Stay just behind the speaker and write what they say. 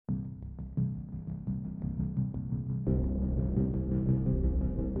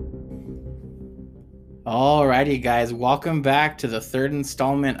Alrighty, guys, welcome back to the third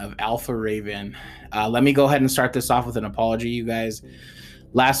installment of Alpha Raven. Let me go ahead and start this off with an apology, you guys.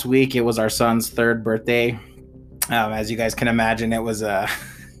 Last week it was our son's third birthday. As you guys can imagine, it was a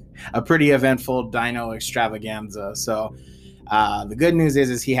a pretty eventful dino extravaganza. So the good news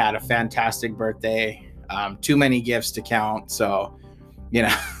is he had a fantastic birthday. Too many gifts to count. So you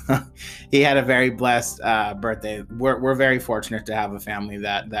know, he had a very blessed birthday. We're very fortunate to have a family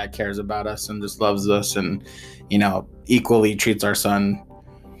that cares about us and just loves us, and equally treats our son,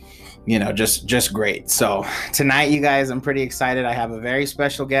 just great. So tonight, you guys, I'm pretty excited. I have a very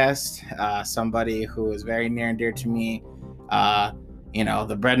special guest, somebody who is very near and dear to me.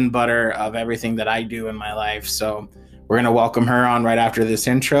 The bread and butter of everything that I do in my life. So we're gonna welcome her on right after this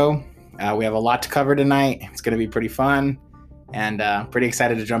intro. We have a lot to cover tonight. It's gonna be pretty fun, and pretty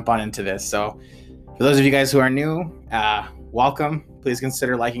excited to jump on into this. So for those of you guys who are new, welcome. Please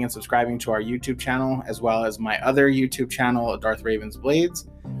consider liking and subscribing to our YouTube channel, as well as my other YouTube channel, Darth Raven's Blades.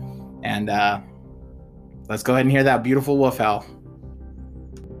 And let's go ahead and hear that beautiful wolf howl.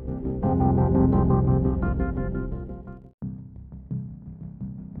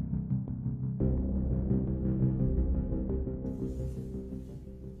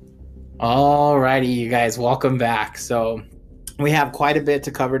 Alrighty, you guys, welcome back. So we have quite a bit to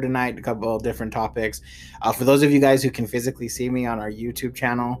cover tonight, a couple of different topics. For those of you guys who can physically see me on our YouTube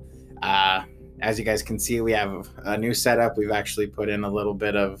channel, as you guys can see, we have a new setup. We've actually put in a little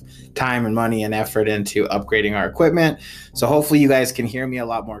bit of time and money and effort into upgrading our equipment. So hopefully you guys can hear me a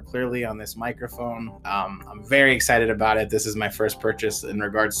lot more clearly on this microphone. I'm very excited about it. This is my first purchase in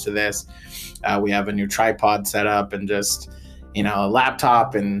regards to this. We have a new tripod set up and just a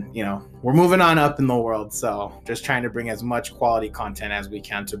laptop, and we're moving on up in the world. So just trying to bring as much quality content as we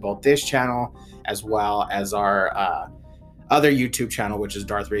can to both this channel as well as our other YouTube channel, which is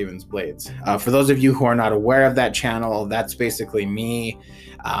Darth Raven's Blades. For those of you who are not aware of that channel, that's basically me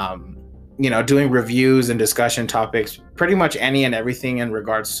doing reviews and discussion topics, pretty much any and everything in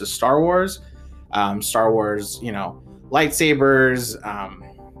regards to Star Wars, lightsabers.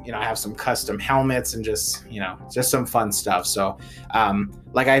 I have some custom helmets and just some fun stuff. So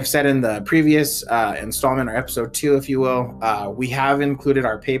like I've said in the previous installment, or episode 2, if you will, we have included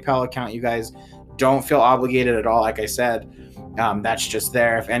our PayPal account. You guys don't feel obligated at all. Like I said, that's just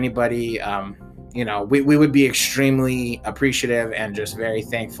there. If anybody, we would be extremely appreciative and just very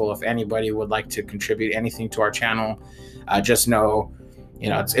thankful if anybody would like to contribute anything to our channel. Just know,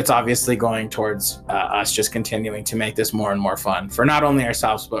 it's obviously going towards us just continuing to make this more and more fun for not only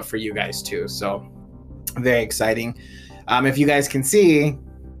ourselves, but for you guys too. So very exciting. If you guys can see,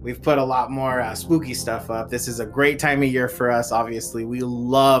 we've put a lot more spooky stuff up. This is a great time of year for us. Obviously, we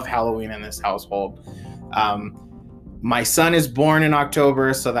love Halloween in this household. My son is born in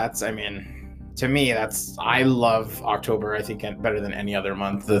October, so to me, I love October. I think better than any other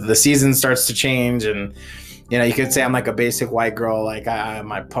month. The season starts to change, and you could say I'm like a basic white girl. Like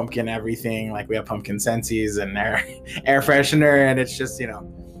my pumpkin everything. Like we have pumpkin scentsies and air freshener, and it's just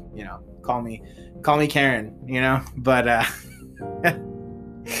call me Karen. But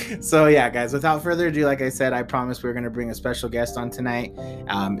so yeah, guys. Without further ado, like I said, I promised we were going to bring a special guest on tonight.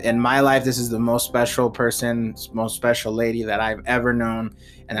 In my life, this is the most special person, most special lady that I've ever known,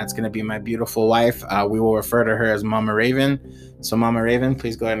 and that's going to be my beautiful wife. We will refer to her as Mama Raven. So Mama Raven,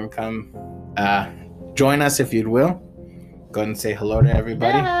 please go ahead and come join us if you'd will. Go ahead and say hello to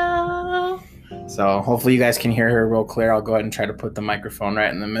everybody. Hello. So hopefully you guys can hear her real clear. I'll go ahead and try to put the microphone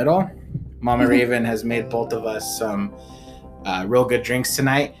right in the middle. Mama Raven has made both of us some real good drinks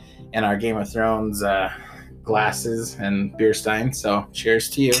tonight in our Game of Thrones glasses and beer stein. So cheers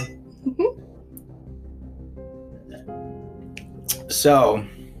to you. So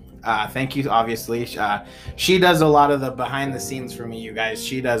thank you. Obviously, she does a lot of the behind the scenes for me, you guys.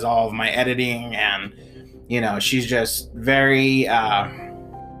 She does all of my editing, and she's just very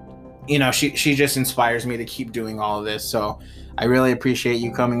she just inspires me to keep doing all of this. So I really appreciate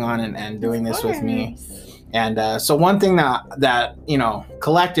you coming on and doing this with me. And so one thing that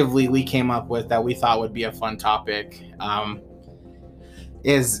collectively we came up with that we thought would be a fun topic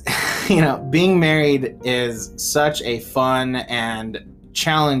is being married is such a fun and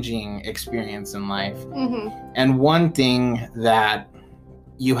challenging experience in life. Mm-hmm. And one thing that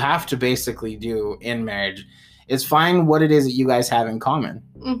you have to basically do in marriage is find what it is that you guys have in common.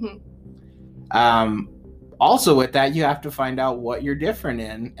 Mm-hmm. Also with that, you have to find out what you're different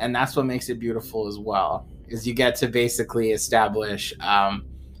in, and that's what makes it beautiful as well, is you get to basically establish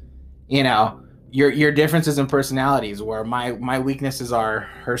your differences in personalities, where my weaknesses are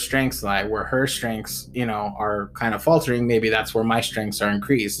her strengths lie, where her strengths, are kind of faltering. Maybe that's where my strengths are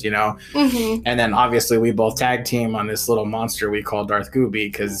increased, Mm-hmm. And then obviously we both tag team on this little monster we call Darth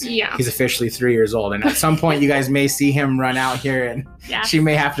Gooby, because he's officially 3 years old. And at some point you guys may see him run out here, and she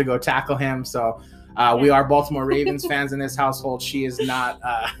may have to go tackle him. So we are Baltimore Ravens fans in this household. She is not.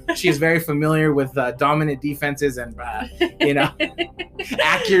 She is very familiar with dominant defenses and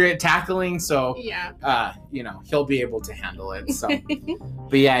accurate tackling. So he'll be able to handle it. So,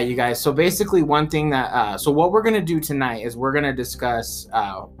 but yeah, you guys. So basically, one thing that so what we're gonna do tonight is we're gonna discuss.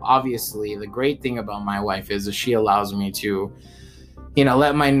 Obviously, the great thing about my wife is that she allows me to,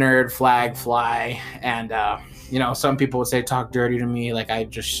 let my nerd flag fly, and some people would say talk dirty to me. Like I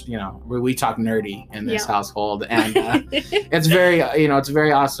just, we talk nerdy in this household, and it's very, it's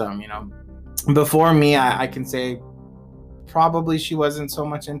very awesome. Before me, I can say probably she wasn't so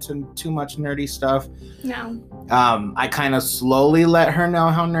much into too much nerdy stuff. No. I kind of slowly let her know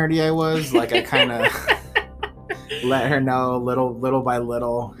how nerdy I was. Like I kind of let her know little by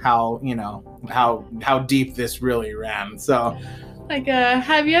little how, how deep this really ran. So like,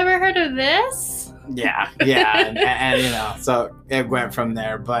 have you ever heard of this? Yeah. And so it went from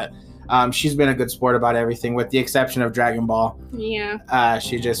there. But she's been a good sport about everything, with the exception of Dragon Ball. Yeah.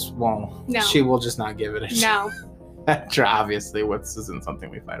 She just won't. No. She will just not give it a No. Obviously, this isn't something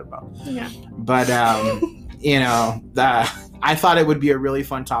we fight about. Yeah. But I thought it would be a really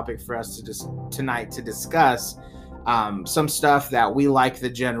fun topic for us tonight to discuss. Some stuff that we like the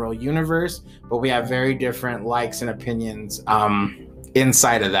general universe, but we have very different likes and opinions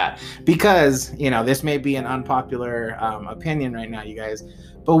inside of that, because this may be an unpopular opinion right now, you guys,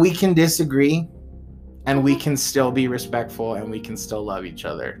 but we can disagree and we can still be respectful and we can still love each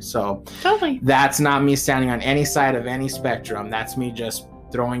other. So totally, that's not me standing on any side of any spectrum. That's me just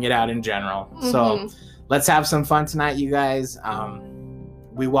throwing it out in general. Mm-hmm. So let's have some fun tonight, you guys.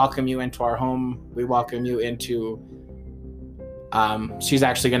 We welcome you into our home. We welcome you into she's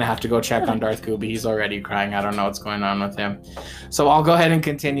actually going to have to go check on Darth Gooby. He's already crying. I don't know what's going on with him. So I'll go ahead and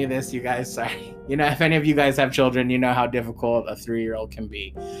continue this, you guys. Sorry. If any of you guys have children, you know how difficult a 3-year-old can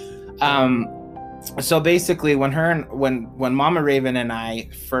be. So basically, when Mama Raven and I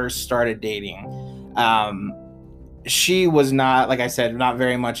first started dating, she was not, like I said, not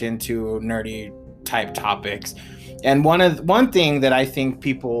very much into nerdy type topics. And one thing that I think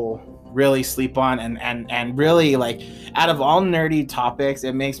people really sleep on and really, like, out of all nerdy topics,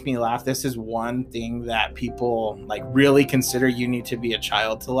 it makes me laugh. This is one thing that people like really consider you need to be a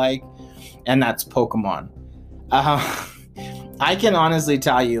child to like, and that's Pokemon. I can honestly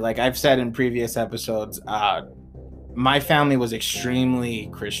tell you, like I've said in previous episodes, my family was extremely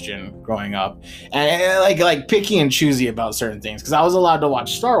Christian growing up, and like picky and choosy about certain things, because I was allowed to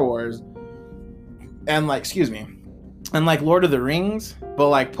watch Star Wars and like Lord of the Rings, but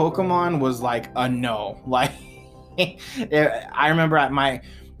like Pokemon was like a no. Like I remember at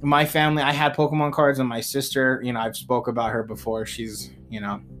my family, I had Pokemon cards, and my sister, I've spoke about her before. She's,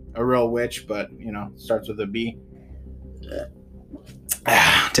 a real witch, but starts with a B.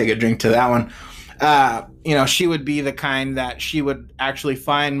 Take a drink to that one. She would be the kind that she would actually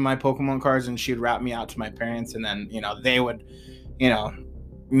find my Pokemon cards and she'd wrap me out to my parents, and then, they would,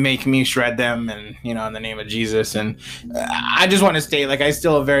 make me shred them, and, in the name of Jesus. And I just want to state, like, I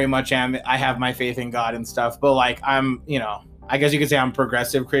still very much am. I have my faith in God and stuff, but like, I'm, I guess you could say I'm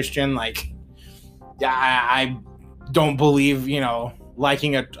progressive Christian. Like, I don't believe,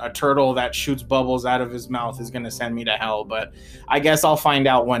 liking a turtle that shoots bubbles out of his mouth is going to send me to hell, but I guess I'll find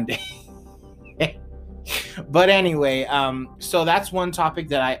out one day. But anyway, so that's one topic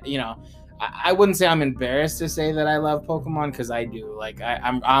that I wouldn't say I'm embarrassed to say that I love Pokemon, because I do. Like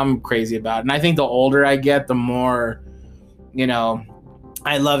I'm crazy about it. And I think the older I get, the more,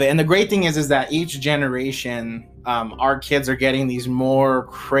 I love it. And the great thing is that each generation, our kids are getting these more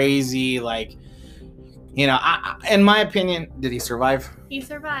crazy, like, in my opinion, did he survive? He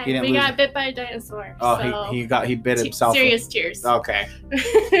survived. He got bit by a dinosaur. Oh, so he bit himself. Serious tears. Okay.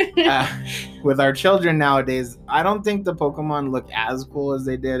 With our children nowadays, I don't think the Pokemon look as cool as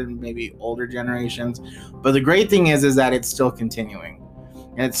they did in maybe older generations. But the great thing is that it's still continuing,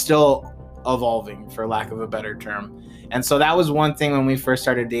 and it's still evolving, for lack of a better term. And so that was one thing when we first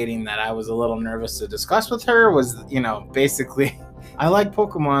started dating that I was a little nervous to discuss with her, was, basically, I like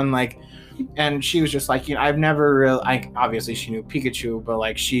Pokemon, like. And she was just like, I've never really, obviously she knew Pikachu, but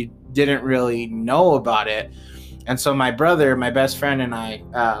like she didn't really know about it. And so my brother, my best friend, and I,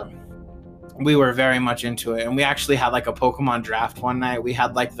 we were very much into it. And we actually had like a Pokemon draft one night. We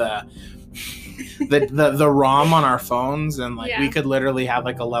had like the the ROM on our phones, and like we could literally have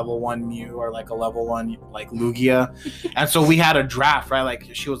like a level 1 Mew or like a level 1 like Lugia. And so we had a draft, right? Like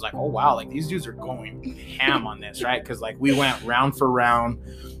she was like, oh wow, like these dudes are going ham on this, right? Because like we went round for round,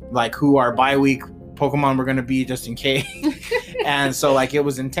 like who our bye-week Pokemon were gonna be just in case. And so like it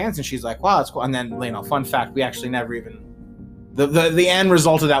was intense, and she's like, wow, that's cool. And then, you know, fun fact, we actually never even the end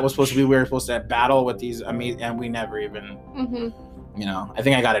result of that was supposed to be we were supposed to battle with these amazing, and we never even you know, I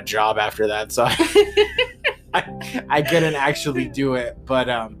think I got a job after that, so I couldn't actually do it.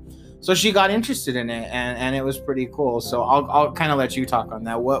 But so she got interested in it, and it was pretty cool. So I'll kind of let you talk on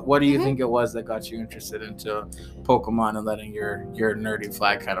that. What do you think it was that got you interested into Pokemon and letting your nerdy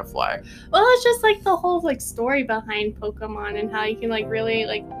flag kind of fly? Well, it's just like the whole like story behind Pokemon and how you can like really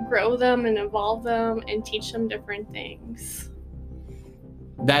like grow them and evolve them and teach them different things.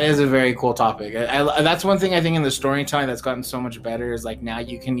 That is a very cool topic. That's one thing I think in the storytelling that's gotten so much better is like now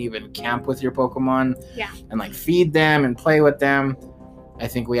you can even camp with your Pokemon and like feed them and play with them. I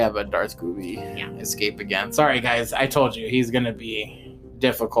think we have a Darth Gooby escape again. Sorry guys, I told you he's gonna be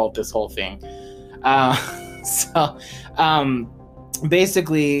difficult this whole thing.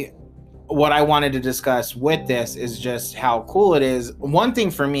 Basically what I wanted to discuss with this is just how cool it is. One thing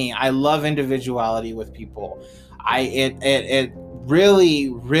for me, I love individuality with people. It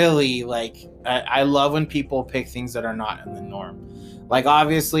really like I love when people pick things that are not in the norm. Like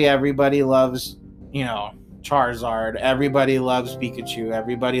obviously everybody loves, you know, Charizard, everybody loves Pikachu,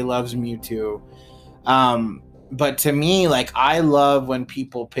 everybody loves Mewtwo. But to me, like I love when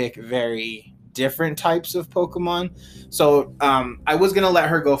people pick very different types of Pokemon. So I was gonna let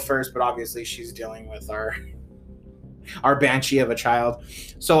her go first, but obviously she's dealing with our banshee of a child.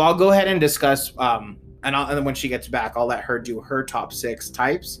 So I'll go ahead and discuss and then when she gets back, I'll let her do her top 6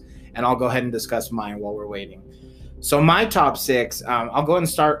 types, and I'll go ahead and discuss mine while we're waiting. So my top 6, I'll go ahead and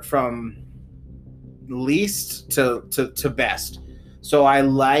start from least to best. So I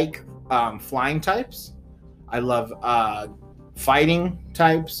like flying types. I love fighting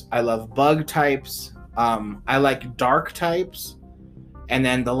types. I love bug types. I like dark types. And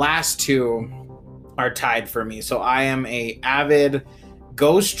then the last 2 are tied for me. So I am a avid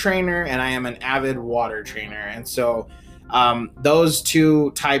ghost trainer and I am an avid water trainer, and so those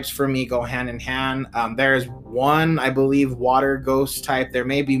 2 types for me go hand in hand. There's one, I believe, water ghost type. There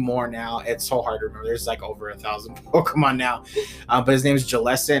may be more now. It's so hard to remember. There's like over 1,000 Pokemon now, but his name is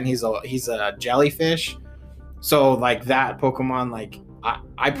Jellicent. He's a jellyfish. So like that Pokemon, like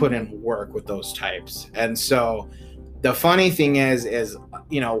I put in work with those types. And so the funny thing is,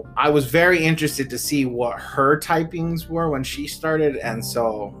 you know, I was very interested to see what her typings were when she started. And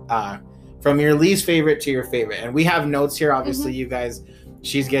so from your least favorite to your favorite, and we have notes here, obviously, you guys,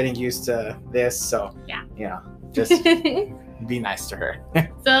 she's getting used to this. So yeah, just be nice to her.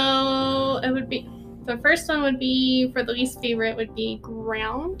 So it would be, the first one would be, for the least favorite, would be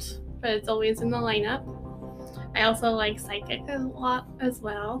ground, but it's always in the lineup. I also like psychic a lot as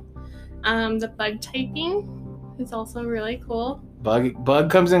well. The bug typing is also really cool.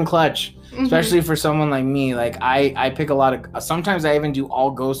 Bug comes in clutch, especially for someone like me. Like I pick a lot of, sometimes I even do all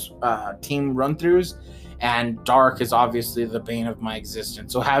ghost team run-throughs, and dark is obviously the bane of my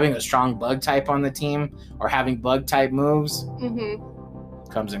existence. So having a strong bug type on the team or having bug type moves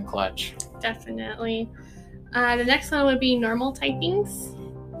comes in clutch. Definitely. The next one would be normal typings.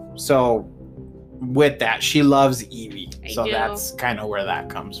 So with that, she loves Eevee. So that's kind of where that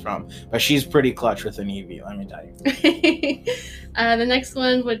comes from. But she's pretty clutch with an Eevee, let me tell you. The next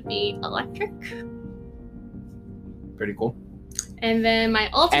one would be electric. Pretty cool. And then my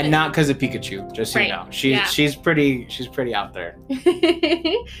ultimate, and not because of Pikachu, just so you know. She's pretty out there.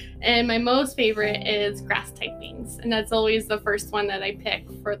 And my most favorite is grass typings, and that's always the first one that I pick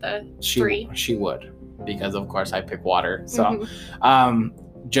for the 3. She would, because of course I pick water. So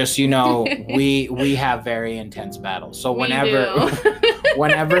just so you know, we have very intense battles. So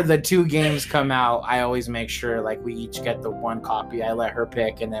whenever the 2 games come out, I always make sure like we each get the 1 copy. I let her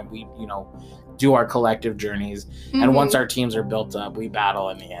pick, and then we, you know, do our collective journeys. And once our teams are built up, we battle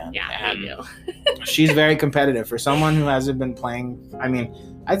in the end. Yeah, we do. She's very competitive for someone who hasn't been playing. I mean,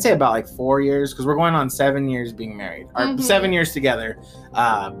 I'd say about like 4 years, because we're going on 7 years being married, or 7 years together,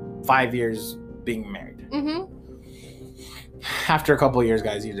 5 years being married. After a couple of years,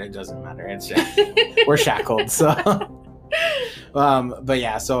 guys, it doesn't matter. It's we're shackled. So, but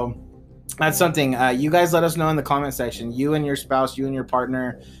yeah, so that's something. You guys let us know in the comment section. You and your spouse, you and your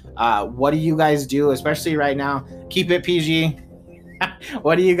partner. What do you guys do, especially right now? Keep it PG.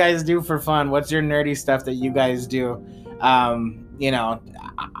 What do you guys do for fun? What's your nerdy stuff that you guys do?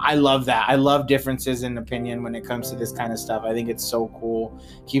 I love that. I love differences in opinion when it comes to this kind of stuff. I think it's so cool.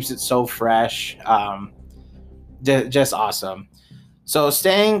 Keeps it so fresh. Just awesome. So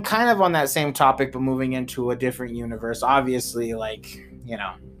staying kind of on that same topic, but moving into a different universe, obviously, like,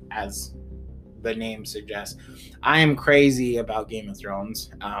 as the name suggests, I am crazy about Game of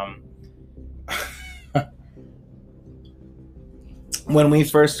Thrones. When we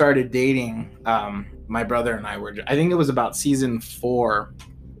first started dating, my brother and I were, I think it was about season 4.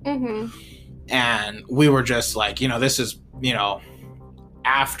 And we were just like, this is,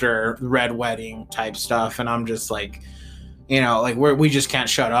 after Red Wedding type stuff. And I'm just like, we just can't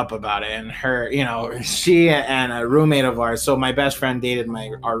shut up about it. And her, she and a roommate of ours. So my best friend dated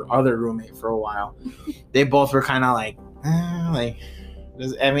our other roommate for a while. They both were kind of like,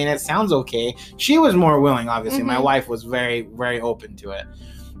 it sounds okay. She was more willing, obviously. My wife was very, very open to it.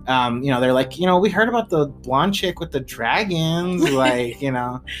 They're like, we heard about the blonde chick with the dragons,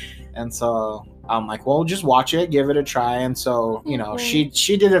 and so I'm like, well, just watch it, give it a try. And so,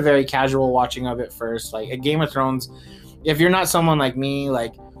 she did a very casual watching of it first. Like, at Game of Thrones, if you're not someone like me,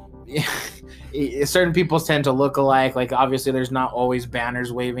 like, certain people tend to look alike. Like, obviously there's not always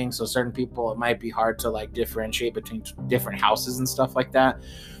banners waving, so certain people, it might be hard to like differentiate between different houses and stuff like that.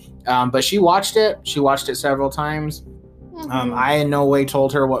 But she watched it several times. I in no way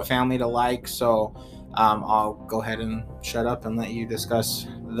told her what family to like, so I'll go ahead and shut up and let you discuss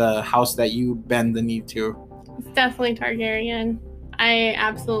the house that you bend the knee to. It's definitely Targaryen. I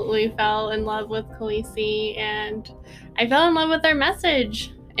absolutely fell in love with Khaleesi, and I fell in love with her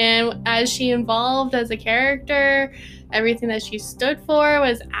message. And as she evolved as a character, everything that she stood for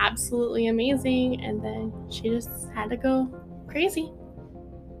was absolutely amazing. And then she just had to go crazy.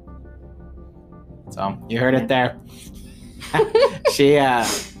 So you heard it there.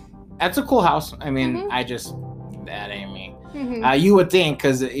 That's a cool house. I mean, that ain't me. You would think,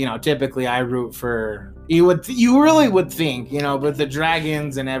 because typically I root for, you really would think, with the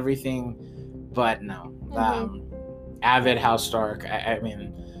dragons and everything, but no. Avid House Stark. I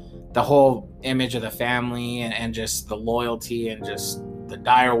mean, the whole image of the family and just the loyalty and just the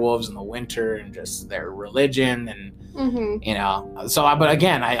dire wolves in the winter and just their religion and but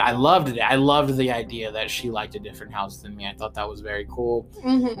again, I loved it. I loved the idea that she liked a different house than me. I thought that was very cool.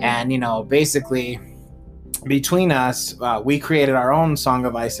 And basically between us, we created our own Song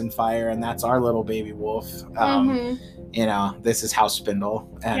of Ice and Fire, and that's our little baby wolf. This is House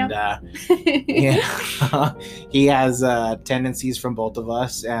Spindle, and he has tendencies from both of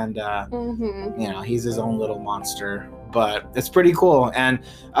us, and he's his own little monster, but it's pretty cool. And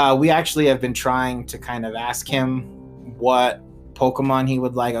we actually have been trying to kind of ask him what Pokemon he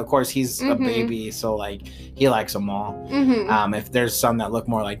would like. Of course, he's a baby, so like he likes them all. If there's some that look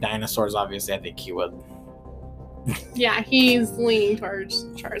more like dinosaurs, obviously I think he would. Yeah, he's leaning towards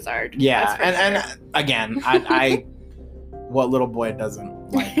Charizard. Yeah, and again, I what little boy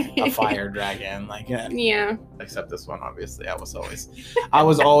doesn't like a fire dragon? Like, yeah. Except this one, obviously. I was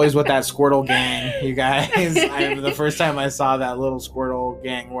always with that Squirtle gang, you guys. The first time I saw that little Squirtle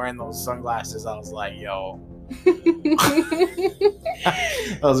gang wearing those sunglasses, I was like, yo.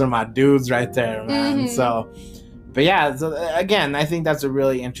 Those are my dudes right there, man. So, but yeah, so again, I think that's a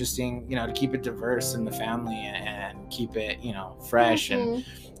really interesting, to keep it diverse in the family and keep it, fresh. And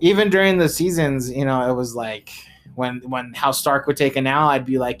even during the seasons, it was like when House Stark would take a now, I'd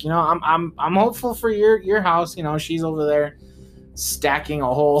be like, I'm hopeful for your house. She's over there stacking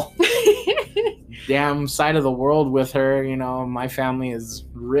a whole damn side of the world with her. My family is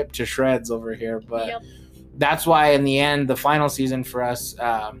ripped to shreds over here, but that's why in the end, the final season for us,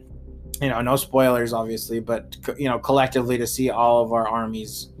 no spoilers, obviously, but collectively to see all of our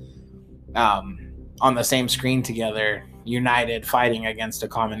armies on the same screen together, united, fighting against a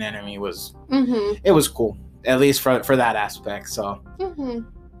common enemy was it was cool, at least for that aspect. So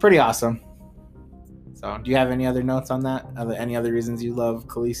pretty awesome. So do you have any other notes on that? Any other reasons you love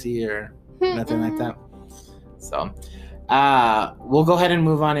Khaleesi or nothing like that? So we'll go ahead and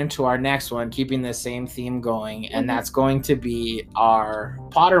move on into our next one, keeping the same theme going, and that's going to be our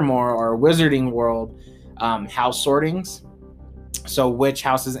Pottermore or Wizarding World house sortings. So which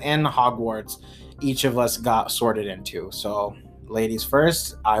houses in Hogwarts each of us got sorted into. So ladies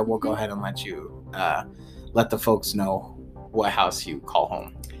first, I will go ahead and let you let the folks know what house you call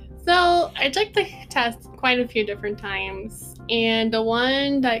home. So I took the test quite a few different times, and the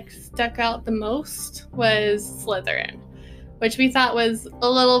one that stuck out the most was Slytherin, which we thought was a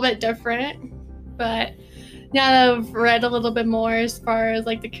little bit different. But now that I've read a little bit more as far as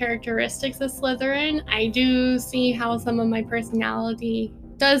like the characteristics of Slytherin, I do see how some of my personality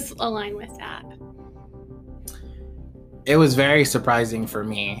does align with that. it was very surprising for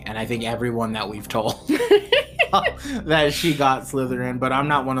me, and I think everyone that we've told that she got Slytherin. But I'm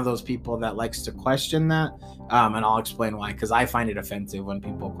not one of those people that likes to question that, and I'll explain why. Because I find it offensive when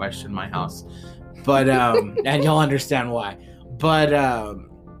people question my house. But and you'll understand why. But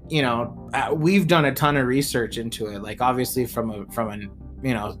we've done a ton of research into it. Like obviously from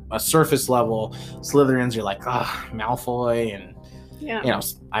a surface level, Slytherins are like Malfoy, and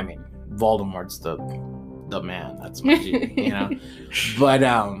I mean Voldemort's the man. That's my G, But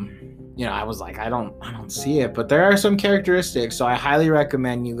I was like, I don't see it. But there are some characteristics, so I highly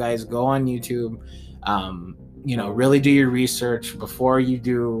recommend you guys go on YouTube. Really do your research before you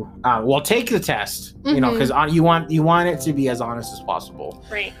do. Take the test. Because you want it to be as honest as possible.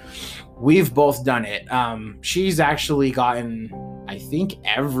 Right. We've both done it. She's actually gotten, I think,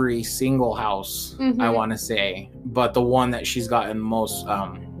 every single house. I want to say, but the one that she's gotten most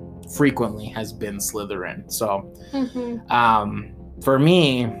frequently has been Slytherin. So, for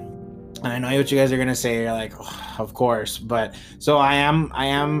me, and I know what you guys are gonna say. You're like, oh, of course, but so I am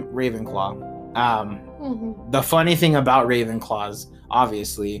Ravenclaw. The funny thing about Ravenclaws,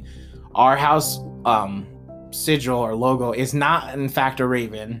 obviously, our house sigil or logo is not in fact a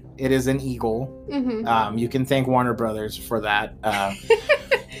raven. It is an eagle. You can thank Warner Brothers for that.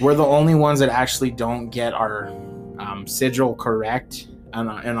 We're the only ones that actually don't get our sigil correct in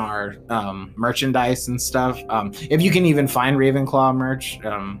our merchandise and stuff. If you can even find Ravenclaw merch.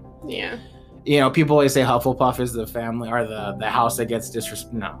 People always say Hufflepuff is the family or the house that gets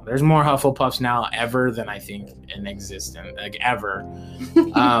disrespected. No, there's more Hufflepuffs now ever than I think in existence, like ever.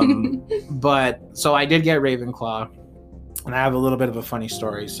 But so I did get Ravenclaw, and I have a little bit of a funny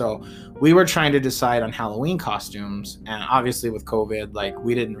story. So we were trying to decide on Halloween costumes, and obviously with COVID, like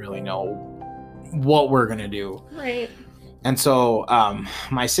we didn't really know what we're gonna do. Right. And so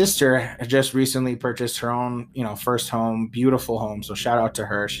my sister just recently purchased her own, first home, beautiful home. So shout out to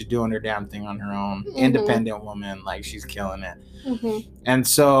her. She's doing her damn thing on her own. Independent woman. Like she's killing it. And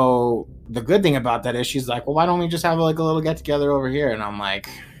so the good thing about that is she's like, well, why don't we just have like a little get together over here? And I'm like,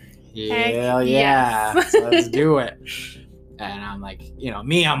 hell yeah, yes. So let's do it. And I'm like,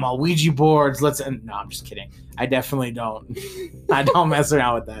 I'm all Ouija boards. No, I'm just kidding. I definitely don't. I don't mess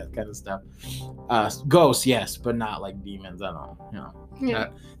around with that kind of stuff. Ghosts, yes, but not like demons. I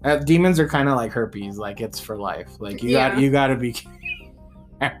don't. Demons are kind of like herpes. Like it's for life. Like you got to be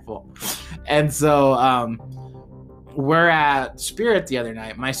careful. And so we're at Spirit the other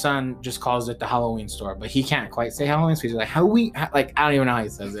night. My son just calls it the Halloween store, but he can't quite say Halloween. So he's like, Halloween. Like I don't even know how he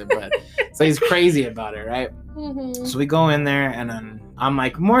says it, but so he's crazy about it, right? So we go in there, and then I'm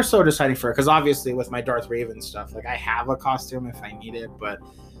like more so deciding for it because obviously with my Darth Raven stuff, like I have a costume if I need it, but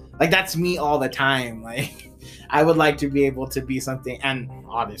like that's me all the time. Like I would like to be able to be something, and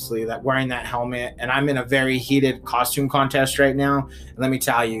obviously that wearing that helmet, and I'm in a very heated costume contest right now. And let me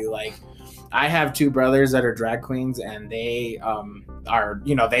tell you, like I have two brothers that are drag queens, and they are,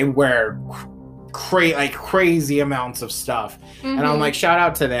 they wear crazy amounts of stuff, and I'm like, shout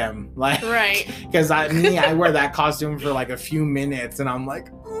out to them, like, right? Because I wear that costume for like a few minutes, and I'm like,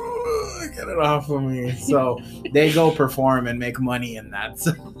 get it off of me. So they go perform and make money in that.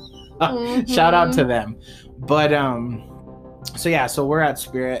 So shout out to them. But so we're at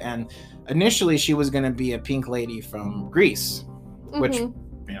Spirit, and initially she was gonna be a pink lady from Greece, which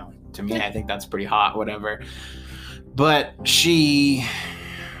to me I think that's pretty hot, whatever. But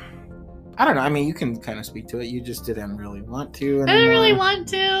I don't know. I mean, you can kind of speak to it. You just didn't really want to. I didn't really want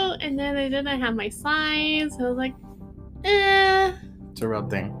to, and then I didn't have my size. So I was like, It's a real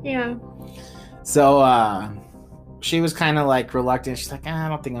thing. Yeah. So she was kind of like reluctant. She's like, I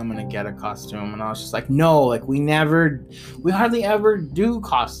don't think I'm gonna get a costume. And I was just like, no, like we hardly ever do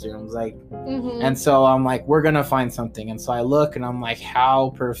costumes, like. And so I'm like, we're gonna find something. And so I look, and I'm like,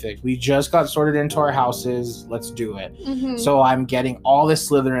 how perfect. We just got sorted into our houses. Let's do it. So I'm getting all this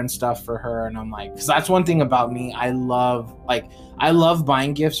Slytherin stuff for her, and I'm like, because that's one thing about me. I love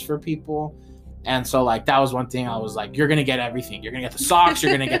buying gifts for people. And so like that was one thing. I was like, you're gonna get everything. You're gonna get the socks,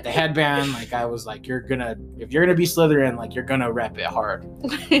 you're gonna get the headband. Like I was like, if you're gonna be Slytherin, like you're gonna rep it hard.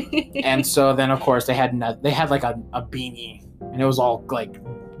 And so then of course they had like a beanie, and it was all like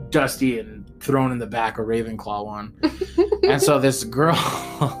dusty and thrown in the back, a Ravenclaw one. And so this girl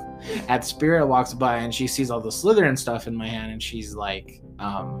at Spirit walks by, and she sees all the Slytherin stuff in my hand, and she's like,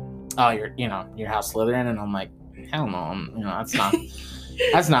 oh, your house Slytherin? And I'm like, hell no, that's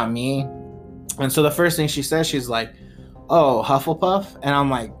not me. And so the first thing she says, she's like, oh, Hufflepuff? And I'm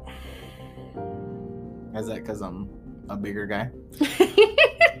like, is that because I'm a bigger guy?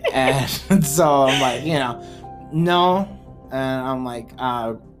 And so I'm like, no. And I'm like,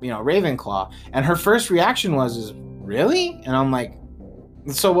 Ravenclaw. And her first reaction was, really? And I'm like,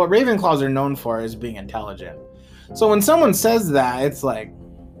 so what Ravenclaws are known for is being intelligent. So when someone says that, it's like,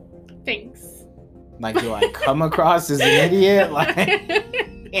 Thanks. like, do I come across as an idiot? Like,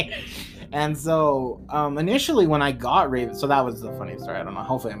 and so initially when I got Raven, so that was the funny story. I don't know.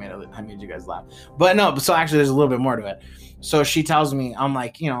 Hopefully I made you guys laugh. But no, so actually there's a little bit more to it. So she tells me, I'm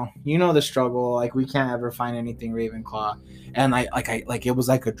like, you know the struggle. Like, we can't ever find anything Ravenclaw. And I it was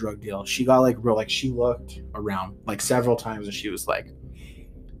like a drug deal. She got like real, like, she looked around like several times and she was like,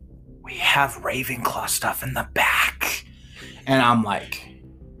 we have Ravenclaw stuff in the back. And I'm like,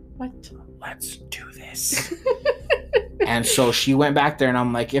 What? let's do this. And so she went back there and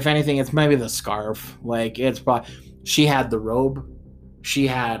I'm like, if anything, it's maybe the scarf. Like, it's probably, she had the robe, she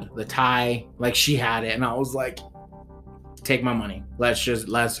had the tie, like, she had it. And I was like, take my money. Let's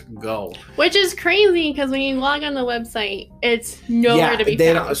go. Which is crazy because when you log on the website, it's nowhere to be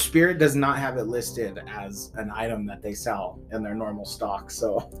found. Spirit does not have it listed as an item that they sell in their normal stock.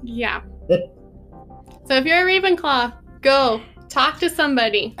 So Yeah. So if you're a Ravenclaw, go talk to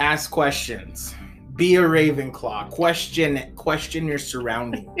somebody. ask questions. Be a Ravenclaw. Question your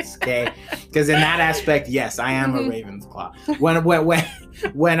surroundings, okay? Because in that aspect, yes, I am a Ravenclaw.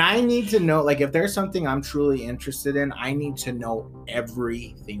 When I need to know, like, if there's something I'm truly interested in, I need to know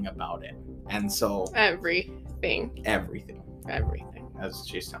everything about it. And so Everything. as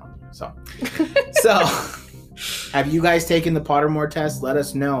she's telling you. So have you guys taken the Pottermore test? Let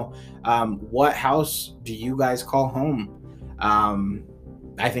us know. What house do you guys call home?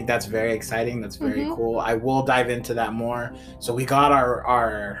 I think that's very exciting. That's very cool. I will dive into that more. So we got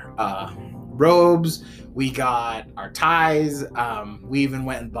our robes. We got our ties. We even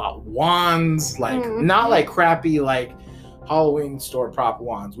went and bought wands. Like, not like crappy, like, Halloween store prop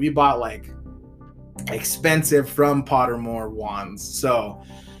wands. We bought, like, expensive from Pottermore wands. So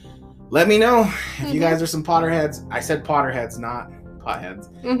let me know if you guys are some Potterheads. I said Potterheads, not potheads.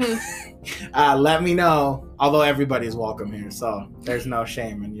 Let me know. Although everybody's welcome here, so there's no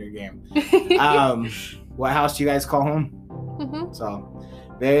shame in your game. What house do you guys call home? So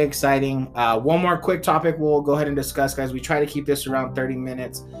very exciting. One more quick topic we'll go ahead and discuss, guys. We try to keep this around 30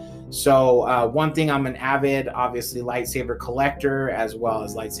 minutes. So one thing, I'm an avid, obviously, lightsaber collector as well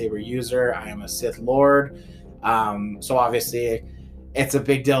as lightsaber user. I am a Sith Lord. So obviously it's a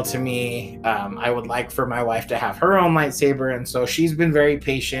big deal to me. I would like for my wife to have her own lightsaber. And so she's been very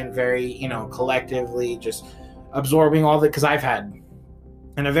patient, very, collectively just absorbing all the, because I've had,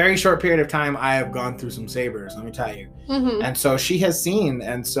 in a very short period of time, I have gone through some sabers, let me tell you. And so she has seen,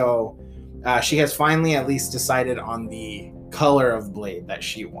 and so she has finally at least decided on the color of blade that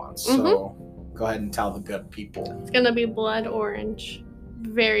she wants. So go ahead and tell the good people. It's going to be blood orange.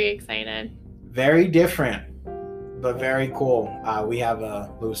 Very excited. Very different, but very cool. We have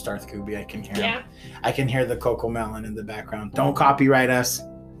a Louis Darth Kubi. I can hear him. I can hear the Coco Melon in the background. Don't copyright us.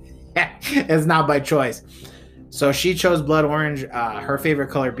 It's not by choice. So she chose blood orange, her favorite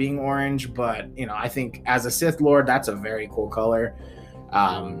color being orange, but I think as a Sith Lord, that's a very cool color.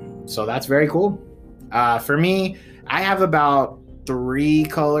 So that's very cool. For me, I have about 3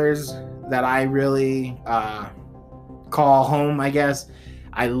 colors that I really call home, I guess.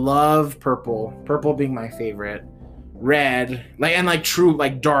 I love purple being my favorite. Red, like true,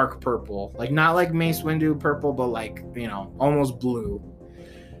 like dark purple, like not like Mace Windu purple, but like, almost blue.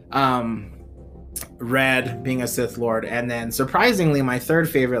 Red being a Sith Lord. And then surprisingly, my third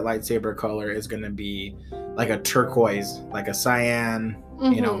favorite lightsaber color is going to be like a turquoise, like a cyan,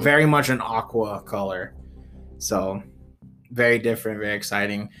 very much an aqua color. So very different, very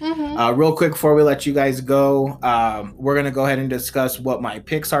exciting. Real quick before we let you guys go, we're going to go ahead and discuss what my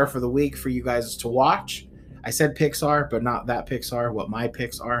picks are for the week for you guys to watch. I said Pixar, but not that Pixar, what my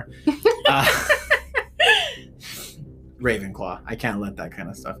picks are. Ravenclaw. I can't let that kind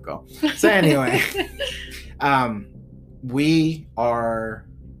of stuff go. So anyway, we are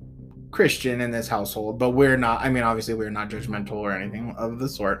Christian in this household, but we're not, obviously we're not judgmental or anything of the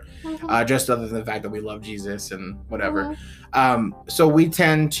sort, just other than the fact that we love Jesus and whatever. So we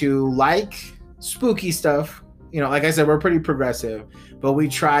tend to like spooky stuff. Like I said, we're pretty progressive, but we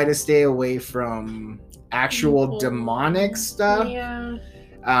try to stay away from actual demonic stuff.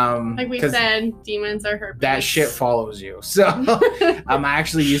 Like we said, demons are herpes. That shit follows you. So I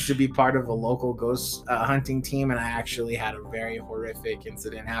actually used to be part of a local ghost hunting team, and I actually had a very horrific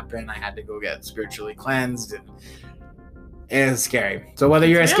incident happen. I had to go get spiritually cleansed, and it was scary. So whether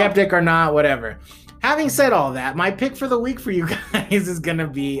you're a skeptic or not, whatever. Having said all that, my pick for the week for you guys is going to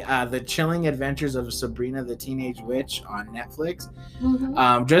be The Chilling Adventures of Sabrina the Teenage Witch on Netflix.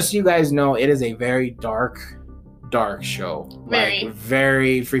 Just so you guys know, it is a very dark dark show. Very. Like,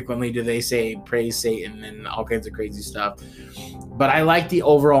 very frequently do they say praise Satan and all kinds of crazy stuff. But I like the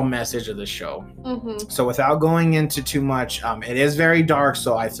overall message of the show. Mm-hmm. So without going into too much, it is very dark.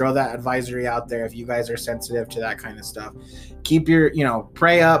 So I throw that advisory out there. If you guys are sensitive to that kind of stuff, keep your,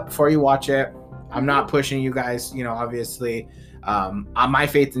 pray up before you watch it. I'm not pushing you guys, obviously. My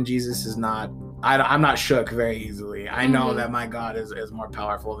faith in Jesus is not, I'm not shook very easily. I know that my God is more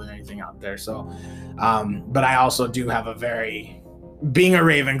powerful than anything out there. So, but I also do have being a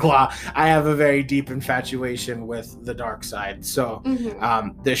Ravenclaw, I have a very deep infatuation with the dark side. So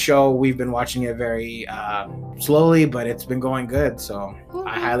the show, we've been watching it very slowly, but it's been going good. So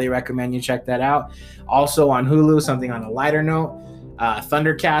I highly recommend you check that out. Also on Hulu, something on a lighter note,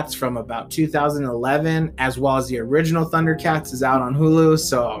 Thundercats from about 2011, as well as the original Thundercats, is out on Hulu.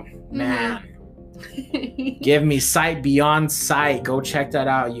 So man, give me sight beyond sight. Go check that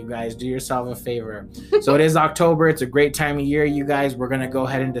out, you guys. Do yourself a favor. So it is October. It's a great time of year, you guys. We're going to go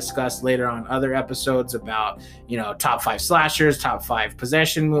ahead and discuss later on other episodes about, top 5 slashers, top 5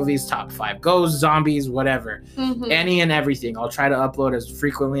 possession movies, top 5 ghosts, zombies, whatever. Any and everything. I'll try to upload as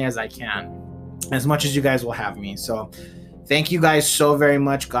frequently as I can, as much as you guys will have me. So thank you guys so very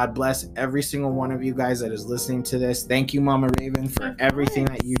much. God bless every single one of you guys that is listening to this. Thank you, Mama Raven, for everything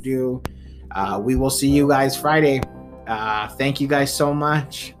that you do. We will see you guys Friday. Thank you guys so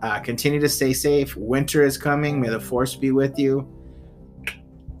much. Continue to stay safe. Winter is coming. May the force be with you.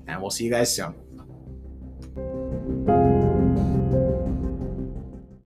 And we'll see you guys soon.